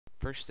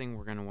First thing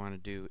we're going to want to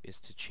do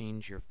is to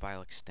change your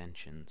file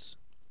extensions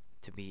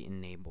to be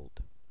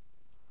enabled.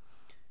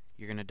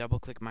 You're going to double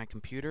click My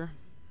Computer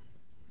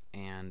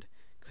and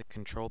click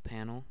Control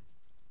Panel.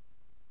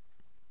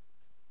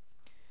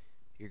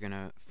 You're going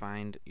to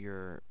find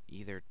your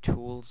either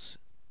Tools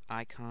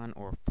icon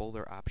or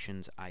Folder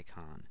Options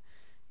icon.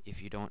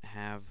 If you don't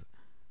have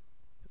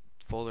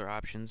folder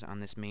options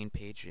on this main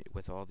page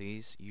with all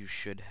these, you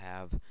should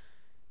have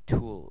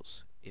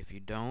Tools. If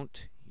you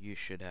don't, you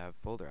should have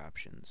Folder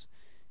Options.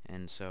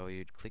 And so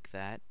you'd click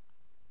that.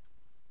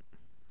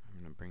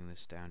 I'm going to bring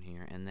this down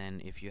here. And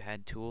then if you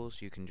had Tools,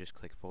 you can just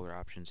click Folder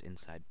Options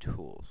inside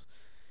Tools.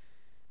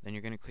 Then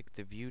you're going to click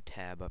the View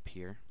tab up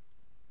here.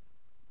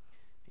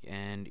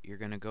 And you're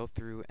going to go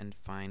through and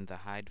find the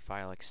Hide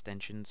File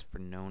Extensions for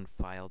Known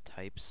File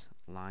Types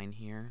line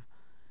here.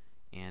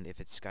 And if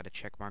it's got a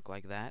check mark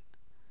like that,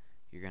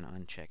 you're going to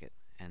uncheck it.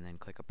 And then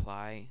click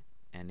Apply,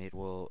 and it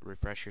will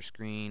refresh your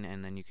screen,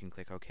 and then you can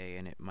click OK,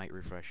 and it might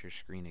refresh your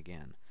screen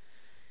again.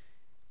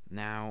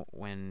 Now,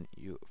 when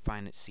you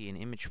see an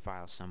image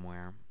file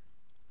somewhere,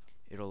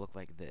 it'll look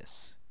like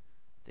this.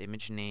 The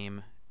image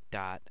name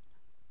dot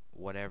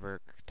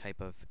whatever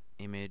type of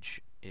image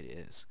it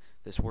is.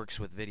 This works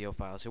with video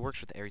files. It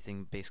works with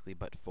everything basically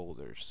but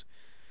folders.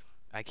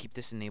 I keep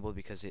this enabled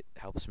because it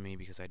helps me,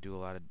 because I do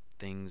a lot of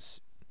things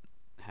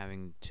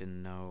having to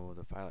know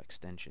the file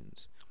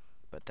extensions,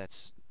 but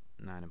that's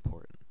not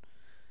important.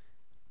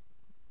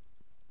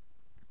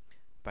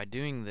 By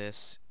doing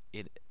this,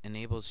 it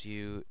enables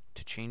you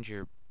to change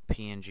your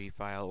PNG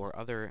file or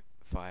other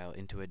file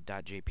into a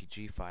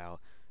 .jpg file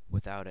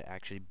without it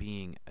actually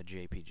being a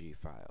JPG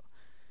file.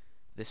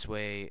 This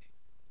way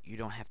you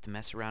don't have to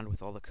mess around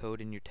with all the code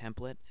in your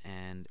template,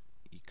 and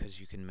because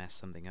you can mess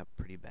something up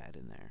pretty bad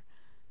in there.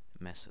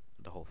 Mess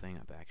the whole thing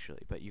up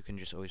actually, but you can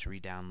just always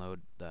re-download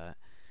the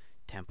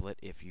template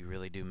if you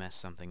really do mess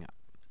something up.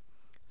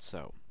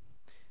 So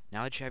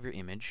now that you have your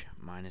image,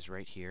 mine is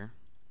right here,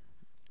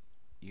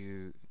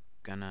 you're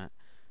gonna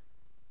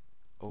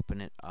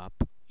open it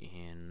up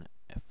in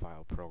a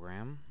file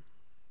program.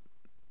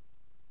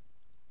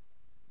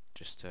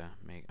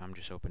 I'm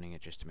just opening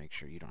it just to make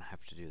sure. You don't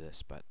have to do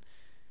this, but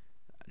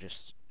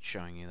just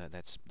showing you that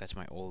that's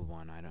my old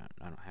one. I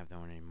don't have that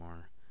one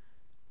anymore.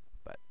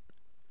 But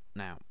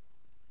now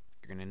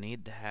you're gonna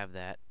need to have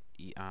that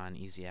on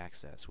easy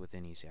access,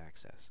 within easy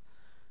access.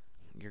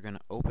 You're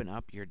gonna open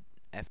up your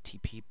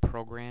FTP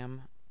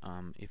program.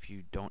 If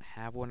you don't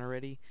have one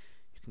already,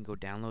 you can go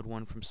download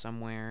one from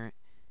somewhere.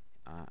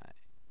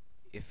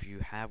 If you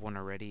have one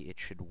already, it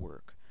should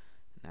work.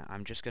 Now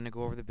I'm just going to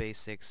go over the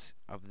basics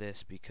of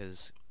this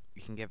because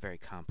it can get very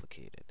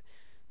complicated.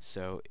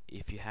 So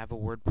if you have a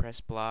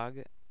WordPress blog,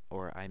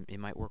 or it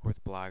might work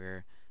with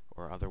Blogger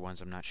or other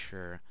ones, I'm not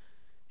sure.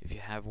 If you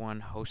have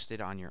one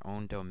hosted on your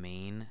own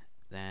domain,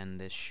 then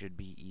this should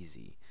be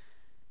easy.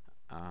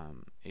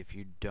 If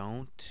you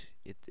don't,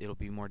 it'll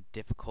be more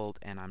difficult,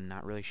 and I'm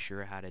not really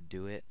sure how to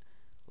do it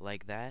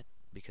like that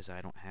because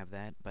I don't have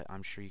that, but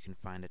I'm sure you can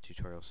find a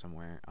tutorial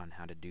somewhere on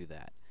how to do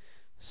that.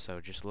 So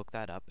just look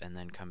that up and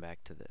then come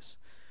back to this.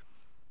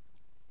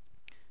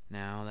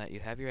 Now that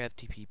you have your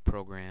FTP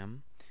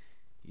program,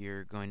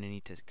 you're going to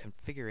need to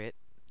configure it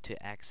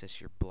to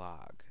access your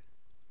blog.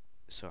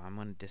 So I'm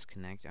going to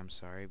disconnect, I'm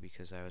sorry,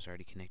 because I was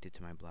already connected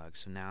to my blog.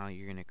 So now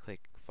you're going to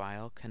click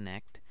File,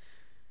 Connect,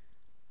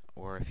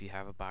 or if you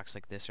have a box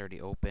like this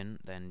already open,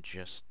 then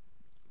just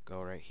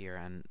go right here,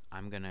 and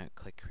I'm going to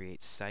click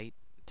Create Site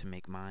to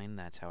make mine.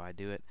 That's how I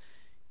do it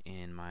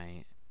in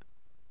my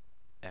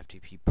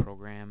FTP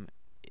program.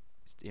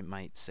 It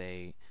might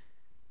say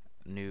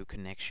new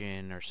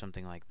connection or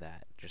something like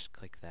that. Just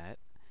click that,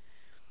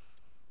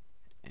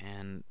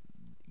 and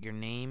your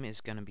name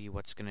is going to be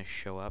what's going to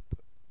show up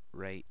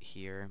right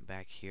here,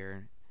 back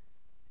here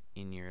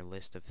in your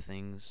list of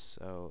things.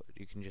 So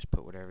you can just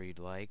put whatever you'd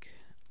like.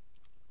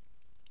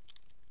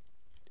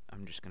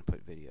 I'm just going to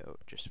put video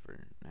just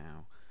for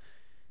now.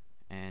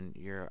 And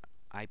your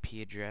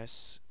IP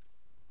address,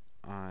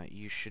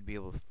 you should be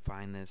able to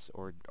find this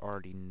or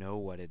already know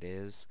what it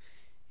is.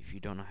 If you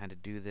don't know how to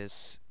do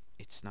this,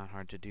 it's not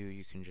hard to do.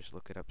 You can just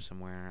look it up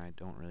somewhere. I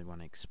don't really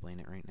want to explain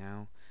it right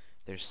now.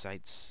 There's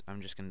sites.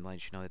 I'm just going to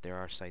let you know that there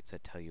are sites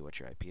that tell you what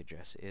your IP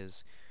address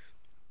is.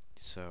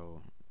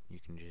 So you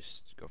can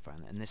just go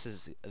find that. And this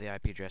is the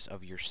IP address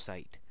of your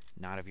site,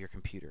 not of your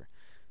computer.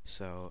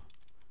 So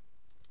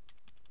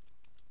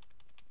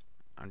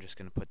I'm just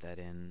going to put that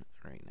in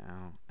right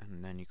now,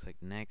 and then you click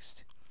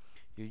Next.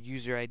 Your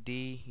user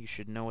ID, you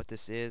should know what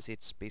this is.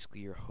 It's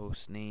basically your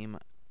host name.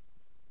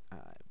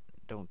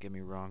 Don't get me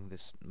wrong,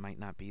 this might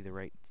not be the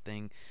right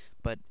thing,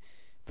 but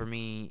for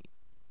me,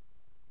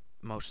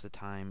 most of the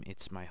time,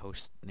 it's my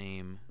host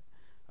name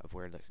of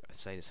where the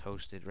site is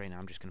hosted. Right now,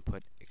 I'm just going to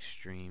put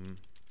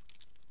extreme-days.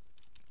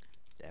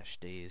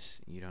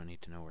 You don't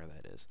need to know where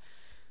that is.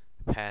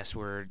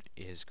 Password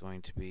is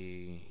going to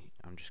be,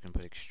 I'm just going to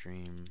put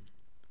extreme-days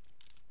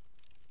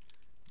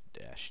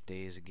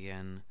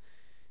again.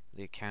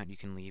 The account you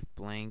can leave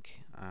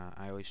blank.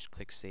 I always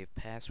click Save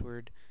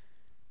Password.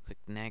 Click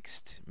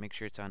next, make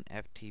sure it's on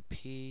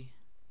FTP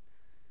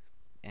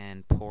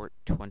and port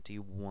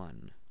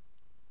 21.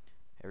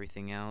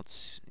 Everything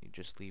else you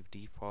just leave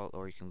default,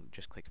 or you can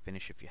just click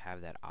finish if you have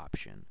that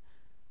option,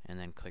 and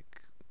then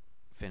click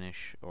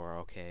finish or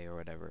OK or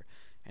whatever,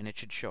 and it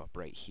should show up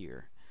right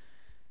here.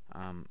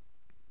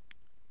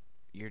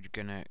 You're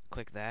gonna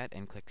click that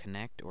and click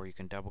connect, or you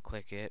can double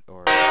click it,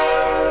 or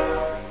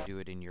however you do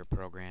it in your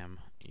program.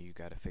 You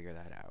gotta figure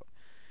that out.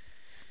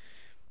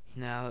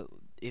 Now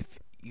if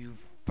you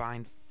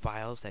find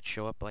files that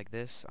show up like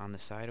this on the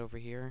side over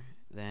here,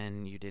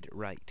 then you did it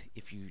right.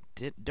 If you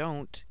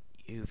don't,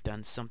 you've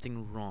done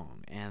something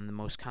wrong, and the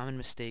most common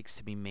mistakes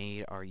to be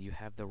made are you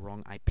have the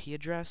wrong IP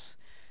address,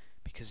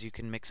 because you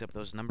can mix up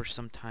those numbers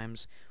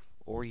sometimes,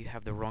 or you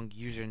have the wrong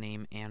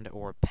username and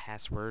or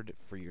password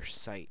for your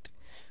site.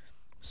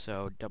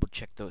 So double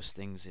check those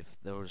things if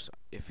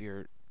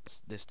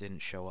this didn't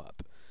show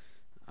up.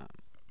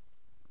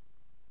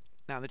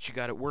 Now that you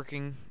got it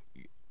working,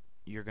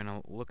 you're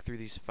gonna look through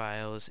these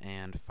files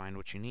and find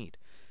what you need.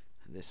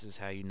 This is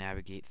how you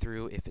navigate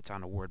through if it's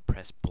on a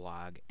WordPress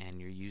blog and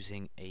you're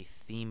using a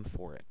theme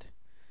for it.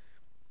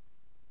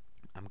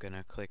 I'm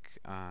gonna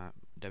click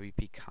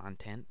WP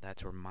content.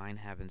 That's where mine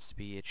happens to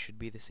be. It should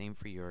be the same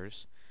for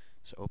yours.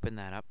 So open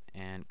that up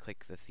and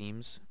click the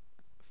themes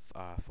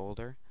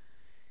folder,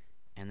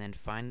 and then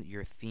find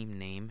your theme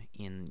name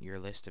in your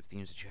list of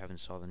themes that you have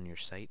installed on your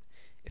site.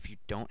 If you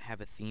don't have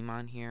a theme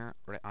on here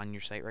on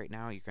your site right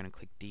now, you're going to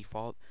click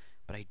default,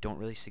 but I don't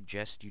really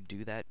suggest you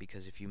do that,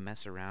 because if you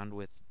mess around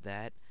with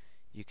that,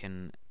 you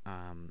can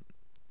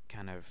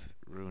kind of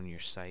ruin your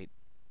site.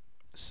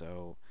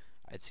 So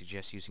I'd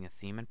suggest using a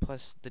theme, and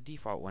plus the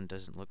default one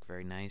doesn't look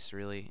very nice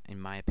really, in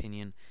my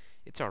opinion.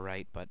 It's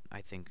alright, but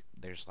I think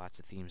there's lots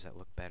of themes that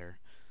look better.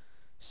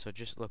 So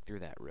just look through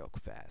that real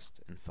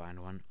fast and find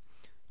one.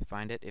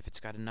 Find it. If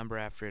it's got a number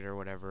after it or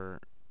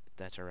whatever,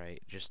 that's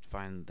alright. Just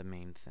find the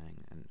main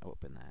thing and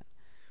open that.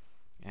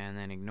 And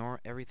then ignore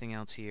everything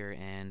else here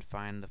and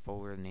find the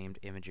folder named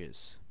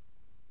images.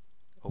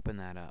 Open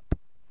that up.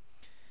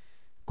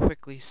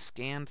 Quickly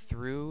scan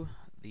through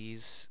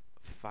these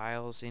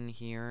files in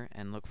here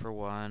and look for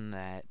one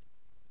that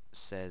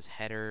says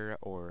header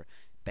or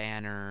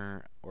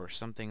banner or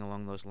something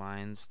along those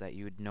lines that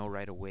you would know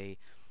right away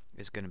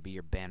is going to be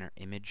your banner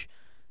image.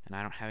 And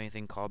I don't have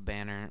anything called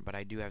banner, but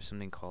I do have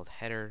something called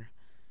header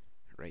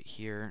right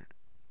here,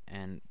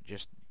 and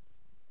just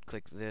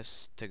click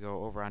this to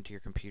go over onto your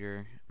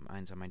computer.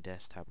 Mine's on my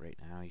desktop right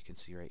now, you can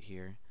see right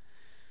here.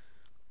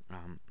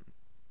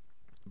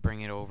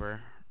 Bring it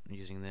over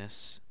using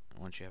this.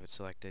 Once you have it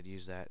selected,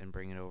 use that and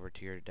bring it over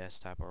to your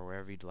desktop or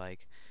wherever you'd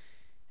like,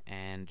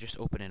 and just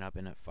open it up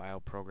in a file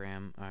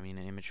program, an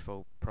image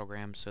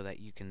program, so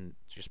that you can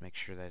just make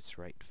sure that it's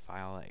the right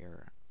file that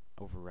you're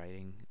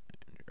overwriting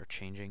or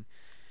changing.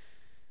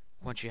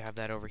 Once you have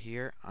that over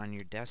here on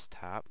your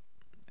desktop,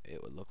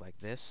 it would look like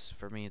this.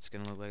 For me, it's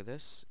going to look like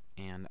this,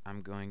 and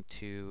I'm going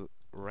to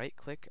right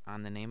click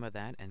on the name of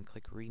that and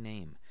click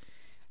rename,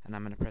 and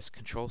I'm going to press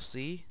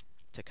Control-C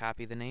to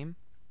copy the name.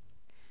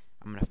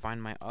 I'm going to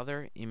find my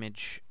other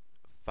image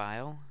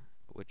file,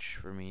 which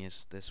for me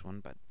is this one,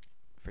 but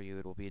for you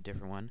it will be a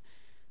different one,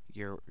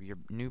 your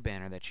new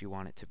banner that you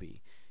want it to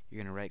be.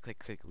 You're going to right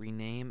click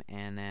rename,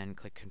 and then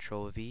click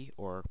Control-V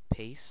or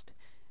paste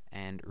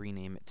and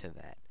rename it to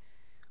that.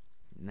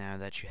 Now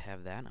that you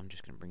have that, I'm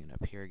just going to bring it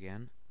up here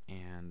again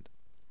and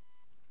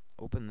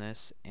open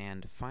this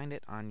and find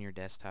it on your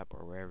desktop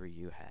or wherever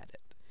you had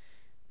it.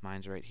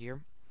 Mine's right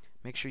here.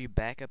 Make sure you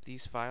back up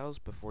these files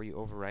before you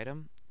overwrite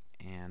them,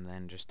 and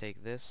then just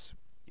take this,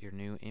 your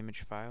new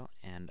image file,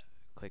 and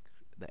click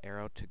the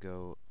arrow to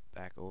go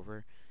back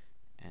over,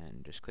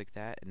 and just click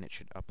that and it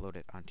should upload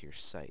it onto your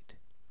site.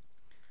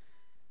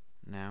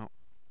 Now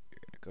you're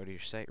going to go to your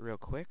site real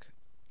quick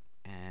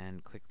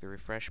and click the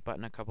refresh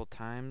button a couple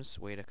times,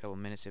 wait a couple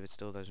minutes if it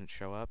still doesn't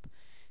show up,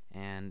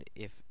 and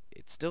if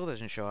it still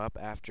doesn't show up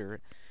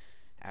after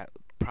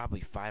probably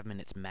 5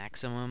 minutes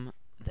maximum,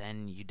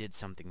 then you did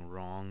something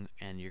wrong,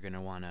 and you're going to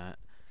want to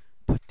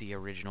put the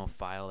original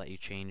file that you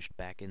changed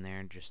back in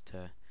there just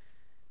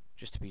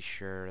to be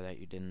sure that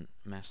you didn't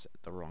mess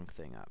the wrong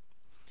thing up.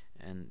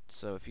 And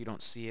so if you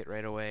don't see it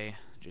right away,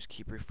 just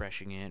keep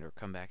refreshing it or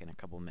come back in a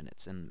couple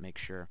minutes and make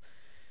sure.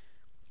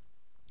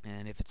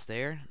 And if it's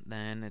there,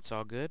 then it's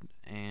all good,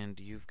 and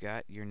you've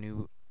got your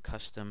new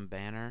custom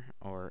banner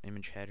or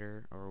image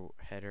header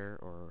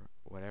or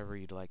whatever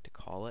you'd like to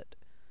call it.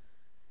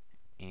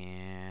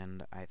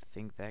 And I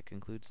think that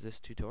concludes this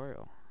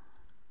tutorial.